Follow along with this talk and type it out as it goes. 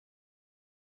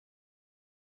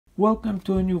Welcome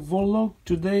to a new Voltlog.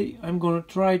 Today I'm gonna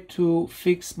try to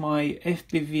fix my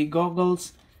FPV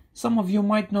goggles. Some of you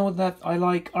might know that I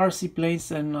like RC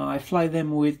planes and I fly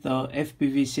them with a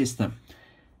FPV system.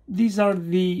 These are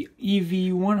the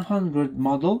EV100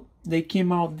 model. They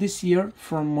came out this year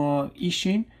from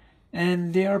Eachine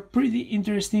and they are pretty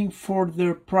interesting for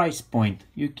their price point.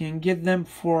 You can get them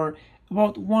for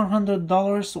about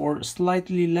 $100 or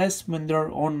slightly less when they're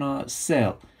on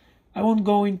sale. I won't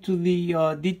go into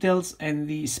the details and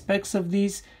the specs of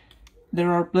these.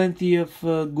 There are plenty of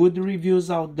good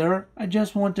reviews out there. I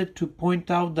just wanted to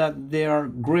point out that they are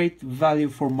great value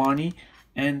for money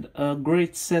and a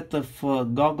great set of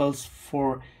goggles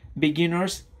for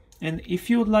beginners. And if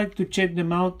you would like to check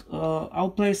them out, I'll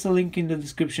place a link in the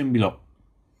description below.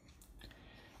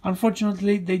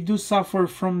 Unfortunately, they do suffer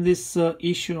from this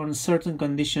issue on certain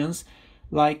conditions,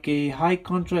 like a high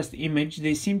contrast image.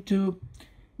 They seem to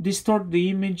distort the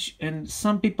image, and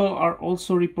some people are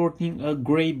also reporting a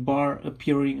gray bar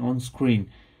appearing on screen.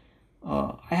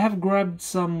 I have grabbed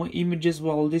some images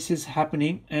while this is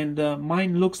happening, and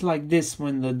mine looks like this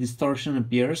when the distortion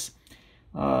appears.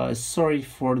 Sorry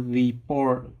for the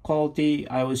poor quality.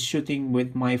 I was shooting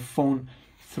with my phone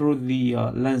through the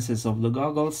lenses of the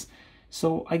goggles.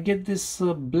 So I get this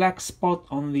black spot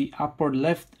on the upper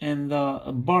left and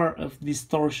a bar of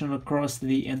distortion across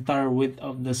the entire width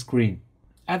of the screen.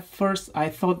 At first I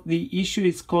thought the issue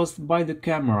is caused by the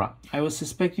camera. I was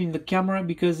suspecting the camera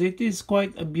because it is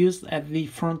quite abused at the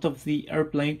front of the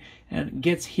airplane and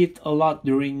gets hit a lot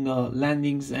during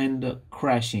landings and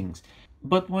crashings.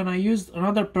 But when I used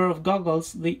another pair of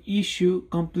goggles, the issue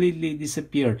completely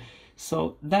disappeared.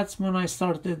 So that's when I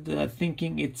started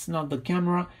thinking it's not the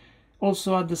camera.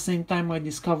 Also, at the same time, I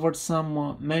discovered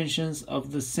some mentions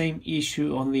of the same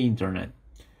issue on the internet.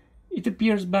 It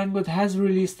appears Banggood has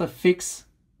released a fix,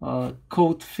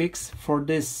 code fix for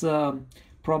this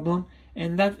problem,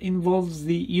 and that involves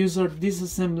the user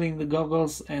disassembling the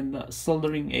goggles and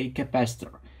soldering a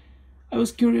capacitor. I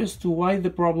was curious to why the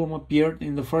problem appeared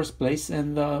in the first place,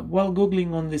 and while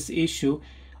googling on this issue,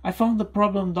 I found the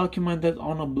problem documented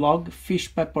on a blog,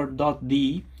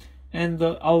 fishpepper.de, and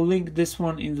I'll link this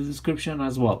one in the description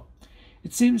as well.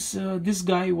 It seems this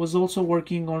guy was also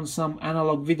working on some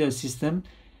analog video system,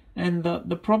 and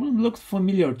the problem looked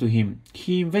familiar to him.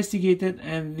 He investigated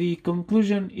and the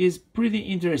conclusion is pretty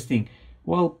interesting.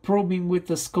 While probing with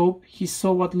the scope, he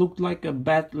saw what looked like a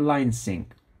bad line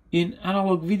sync. In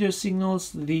analog video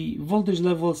signals, the voltage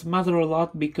levels matter a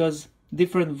lot because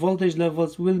different voltage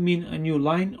levels will mean a new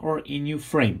line or a new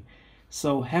frame.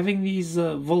 So having these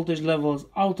voltage levels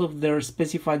out of their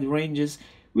specified ranges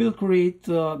will create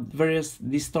various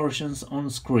distortions on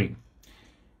screen.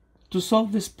 To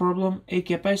solve this problem, a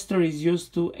capacitor is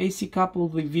used to AC couple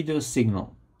the video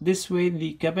signal. This way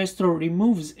the capacitor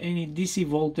removes any DC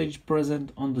voltage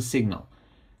present on the signal,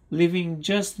 leaving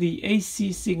just the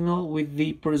AC signal with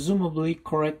the presumably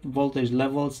correct voltage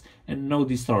levels and no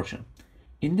distortion.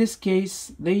 In this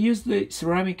case, they use the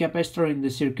ceramic capacitor in the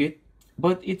circuit,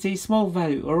 but it's a small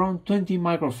value, around 20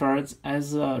 microfarads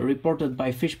as reported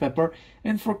by Fishpepper,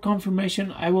 and for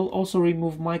confirmation I will also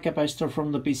remove my capacitor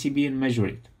from the PCB and measure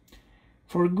it.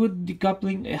 For good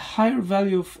decoupling, a higher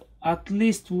value of at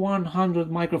least 100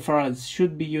 microfarads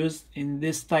should be used in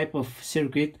this type of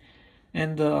circuit,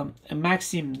 and a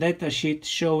Maxim datasheet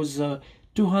shows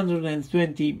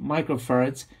 220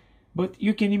 microfarads, but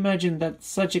you can imagine that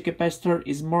such a capacitor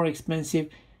is more expensive,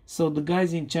 so the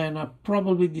guys in China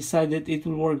probably decided it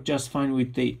will work just fine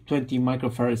with the 20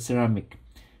 microfarad ceramic.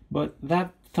 But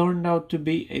that turned out to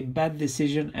be a bad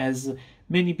decision, as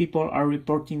many people are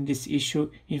reporting this issue.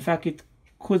 In fact, it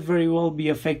could very well be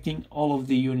affecting all of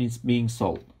the units being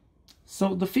sold.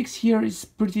 So the fix here is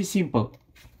pretty simple.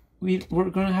 We're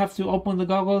going to have to open the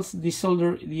goggles,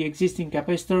 desolder the existing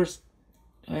capacitors,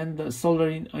 and solder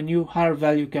in a new higher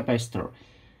value capacitor.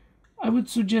 I would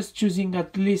suggest choosing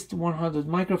at least 100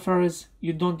 microfarads.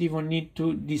 You don't even need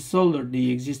to desolder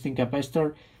the existing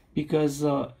capacitor, because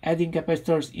adding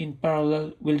capacitors in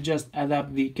parallel will just add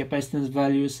up the capacitance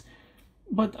values.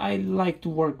 But I like to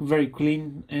work very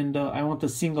clean, and I want a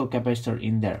single capacitor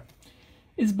in there.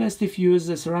 It's best if you use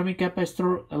a ceramic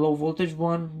capacitor, a low voltage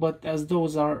one, but as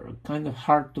those are kind of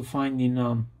hard to find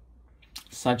in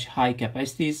such high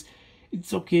capacities,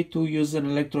 it's okay to use an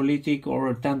electrolytic or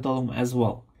a tantalum as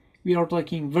well. We are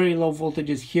talking very low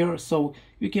voltages here, so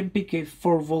you can pick a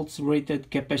 4 volts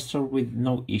rated capacitor with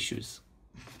no issues.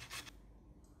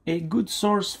 A good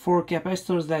source for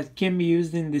capacitors that can be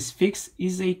used in this fix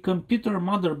is a computer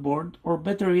motherboard, or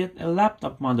better yet a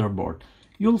laptop motherboard.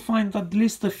 you'll find at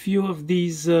least a few of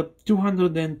these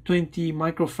 220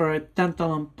 microfarad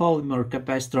tantalum polymer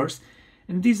capacitors,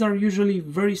 and these are usually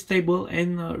very stable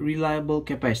and reliable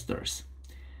capacitors.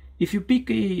 If you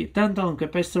pick a tantalum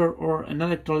capacitor or an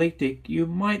electrolytic, you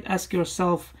might ask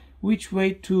yourself which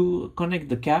way to connect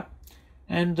the cap,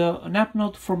 and an app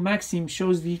note from Maxim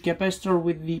shows the capacitor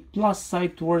with the plus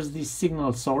side towards the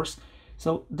signal source.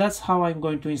 So that's how I'm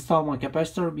going to install my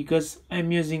capacitor, because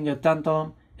I'm using a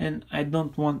tantalum and I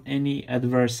don't want any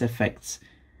adverse effects.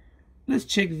 Let's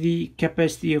check the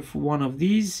capacity of one of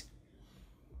these.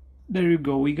 There you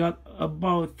go, we got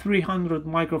about 300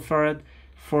 microfarad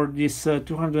for this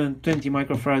 220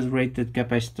 microfarads rated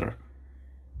capacitor.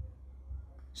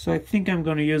 So I think I'm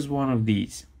going to use one of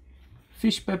these.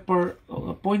 Fish Pepper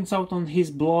points out on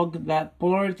his blog that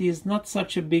polarity is not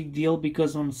such a big deal,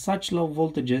 because on such low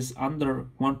voltages, under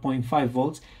 1.5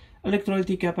 volts,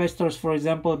 electrolytic capacitors, for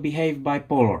example, behave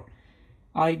bipolar.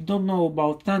 I don't know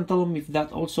about tantalum if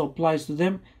that also applies to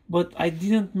them, but I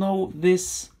didn't know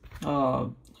this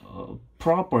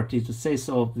property, to say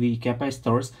so, of the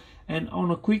capacitors, and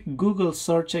on a quick Google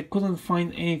search I couldn't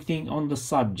find anything on the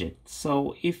subject.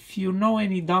 So if you know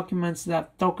any documents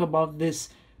that talk about this,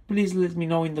 please let me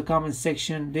know in the comment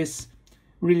section. This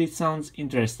really sounds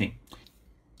interesting.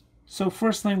 So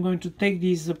first I'm going to take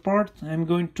these apart. I'm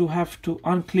going to have to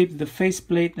unclip the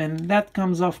faceplate, and that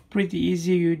comes off pretty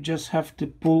easy. You just have to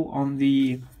pull on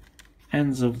the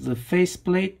ends of the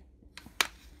faceplate.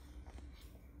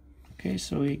 Okay,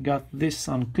 so we got this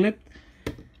unclipped.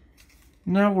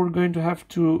 Now we're going to have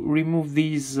to remove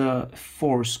these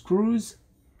 4 screws.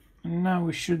 Now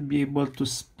we should be able to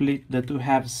split the 2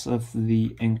 halves of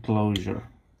the enclosure.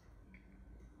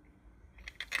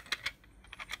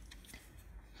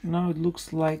 Now it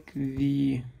looks like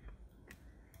the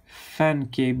fan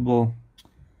cable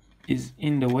is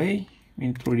in the way. We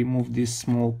need to remove this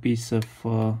small piece of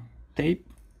tape.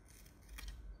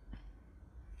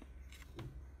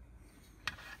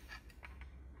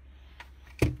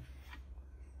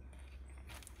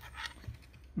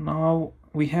 Now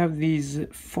we have these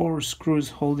 4 screws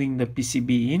holding the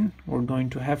PCB in. We're going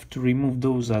to have to remove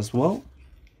those as well.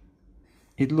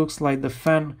 It looks like the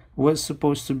fan was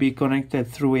supposed to be connected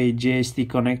through a JST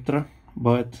connector,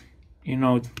 but you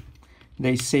know,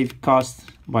 they save cost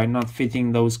by not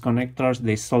fitting those connectors.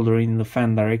 They solder in the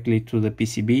fan directly to the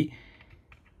PCB,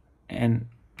 and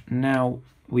now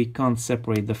we can't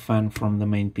separate the fan from the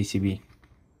main PCB.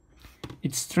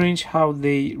 It's strange how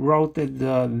they routed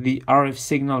the RF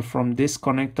signal from this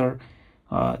connector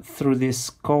through this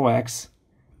coax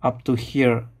up to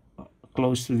here,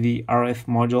 close to the RF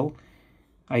module.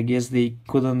 I guess they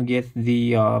couldn't get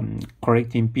the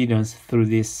correct impedance through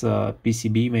this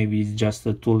PCB. Maybe it's just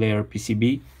a 2-layer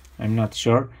PCB. I'm not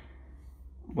sure,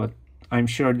 but I'm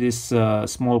sure this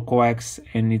small coax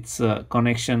and its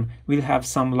connection will have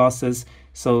some losses.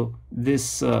 So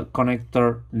this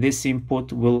connector, this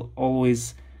input, will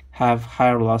always have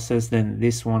higher losses than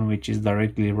this one, which is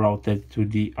directly routed to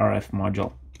the RF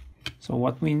module. So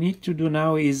what we need to do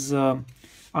now is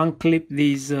unclip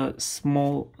these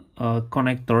small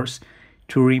connectors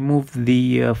to remove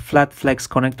the flat flex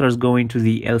connectors going to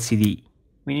the LCD.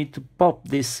 We need to pop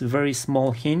this very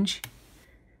small hinge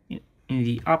in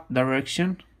the up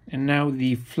direction, and now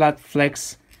the flat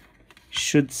flex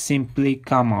should simply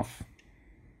come off.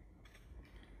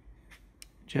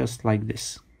 Just like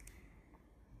this.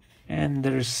 And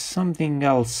there's something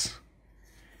else,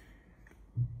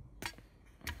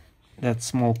 that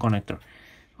small connector.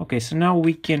 Okay, so now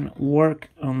we can work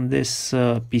on this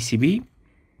PCB,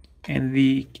 and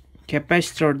the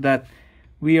capacitor that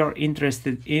we are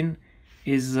interested in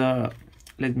is,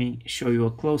 let me show you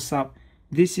a close-up.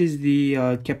 This is the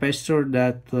capacitor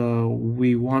that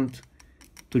we want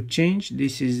to change.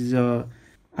 This is,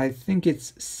 I think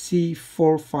it's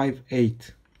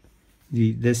C458.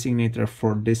 The designator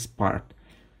for this part.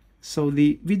 So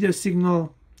the video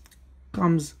signal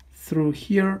comes through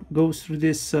here, goes through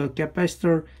this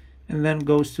capacitor, and then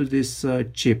goes to this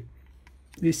chip.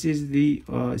 This is the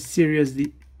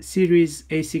series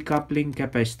AC coupling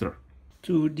capacitor.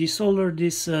 To desolder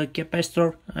this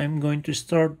capacitor, I'm going to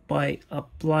start by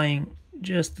applying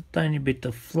just a tiny bit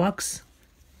of flux.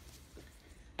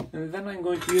 And then I'm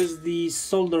going to use the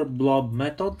solder blob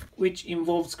method, which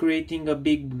involves creating a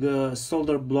big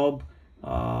solder blob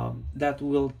that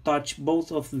will touch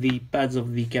both of the pads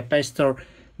of the capacitor,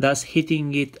 thus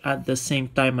hitting it at the same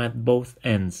time at both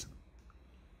ends.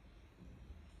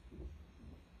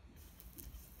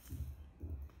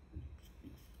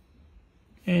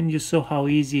 And you saw how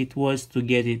easy it was to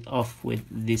get it off with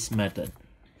this method.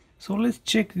 So let's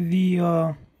check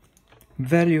the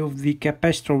value of the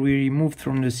capacitor we removed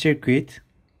from the circuit.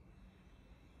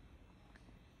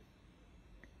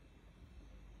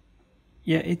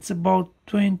 Yeah, it's about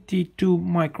 22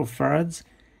 microfarads,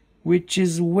 which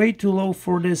is way too low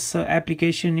for this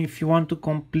application if you want to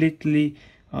completely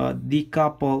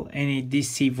decouple any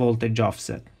DC voltage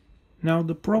offset. Now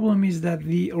the problem is that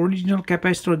the original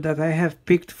capacitor that I have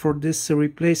picked for this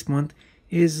replacement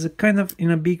is kind of in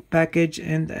a big package,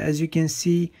 and as you can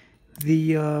see,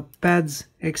 the pads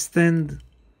extend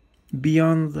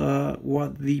beyond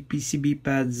what the PCB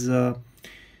pads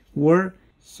were.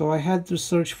 So I had to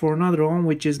search for another one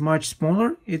which is much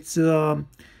smaller.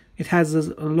 It has a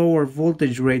lower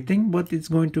voltage rating, but it's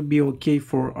going to be okay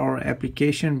for our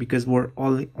application because we're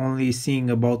only seeing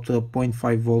about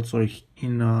 0.5 volts or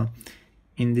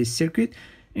in this circuit.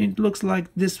 It looks like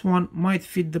this one might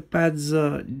fit the pads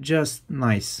just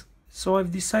nice. So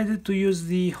I've decided to use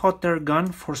the hot air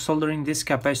gun for soldering this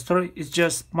capacitor. It's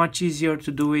just much easier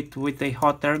to do it with a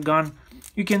hot air gun.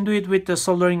 You can do it with a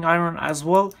soldering iron as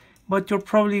well, but you're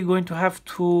probably going to have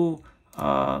to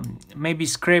maybe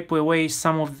scrape away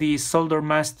some of the solder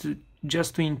mask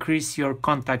just to increase your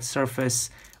contact surface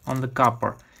on the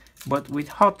copper. But with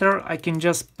hot air, I can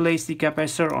just place the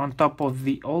capacitor on top of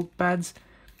the old pads.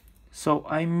 So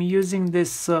I'm using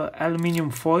this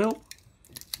aluminum foil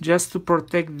just to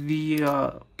protect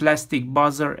the plastic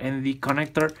buzzer and the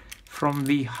connector from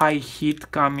the high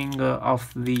heat coming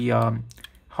off the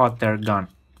hot air gun.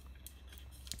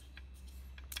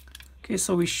 Okay,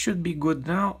 so we should be good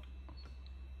now.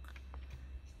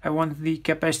 I want the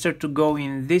capacitor to go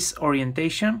in this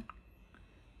orientation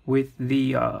with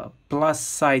the plus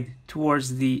side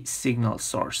towards the signal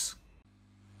source.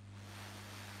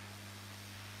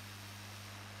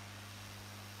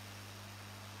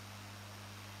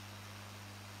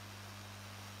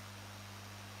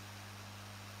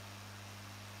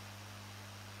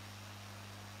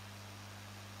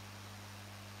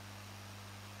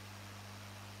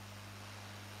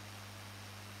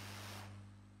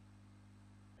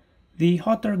 The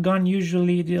hot air gun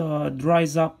usually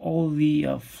dries up all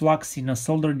the flux in a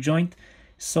solder joint.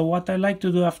 So what I like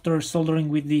to do after soldering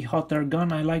with the hot air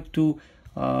gun, I like to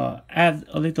add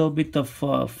a little bit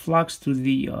of flux to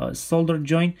the solder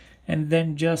joint and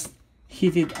then just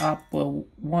heat it up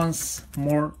once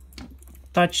more,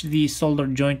 touch the solder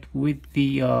joint with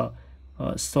the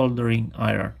soldering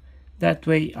iron. That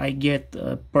way I get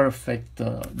a perfect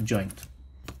joint.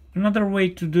 Another way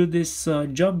to do this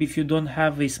job, if you don't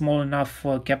have a small enough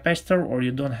capacitor or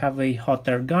you don't have a hot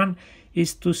air gun,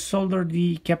 is to solder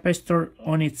the capacitor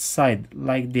on its side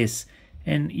like this,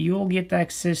 and you'll get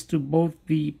access to both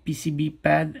the PCB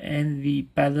pad and the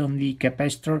pad on the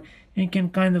capacitor, and you can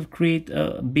kind of create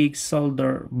a big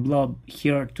solder blob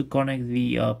here to connect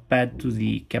the pad to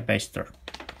the capacitor.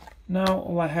 Now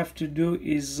all I have to do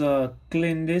is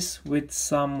clean this with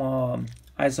some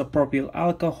isopropyl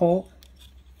alcohol.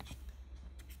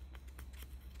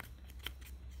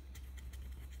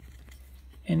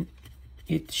 And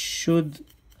it should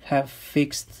have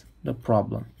fixed the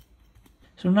problem.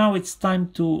 So now it's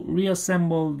time to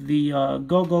reassemble the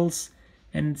goggles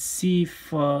and see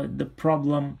if the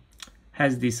problem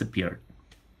has disappeared.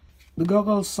 The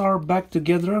goggles are back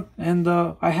together, and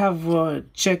I have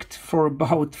checked for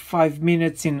about 5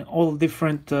 minutes in all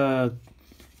different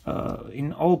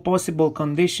in all possible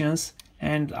conditions,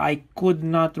 and I could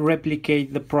not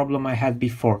replicate the problem I had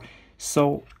before.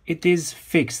 So it is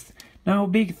fixed. Now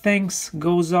big thanks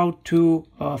goes out to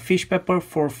Fish Pepper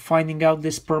for finding out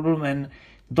this problem and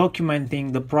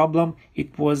documenting the problem.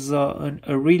 It was a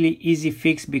really easy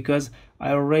fix because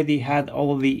I already had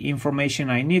all the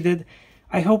information I needed.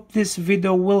 I hope this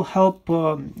video will help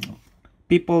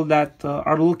people that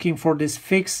are looking for this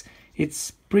fix. It's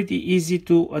pretty easy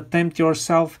to attempt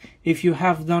yourself. If you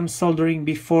have done soldering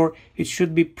before, it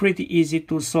should be pretty easy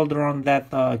to solder on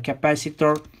that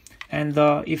capacitor. And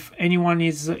if anyone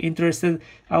is interested,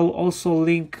 I'll also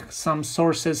link some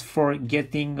sources for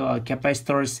getting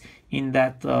capacitors in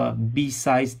that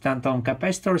B-size tantalum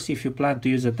capacitors if you plan to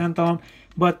use a tantalum.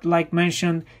 But like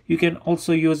mentioned, you can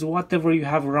also use whatever you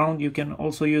have around. You can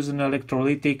also use an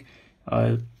electrolytic,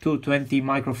 220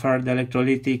 microfarad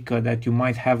electrolytic that you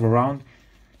might have around.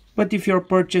 But if you're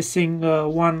purchasing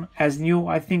one as new,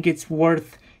 I think it's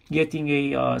worth getting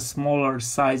a smaller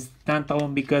size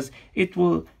tantalum because it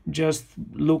will just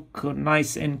look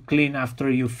nice and clean after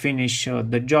you finish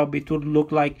the job. It would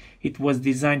look like it was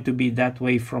designed to be that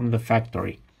way from the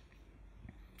factory.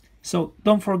 So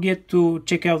don't forget to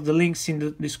check out the links in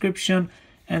the description,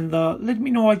 and let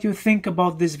me know what you think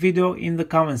about this video in the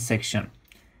comment section.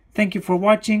 Thank you for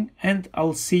watching, and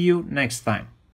I'll see you next time.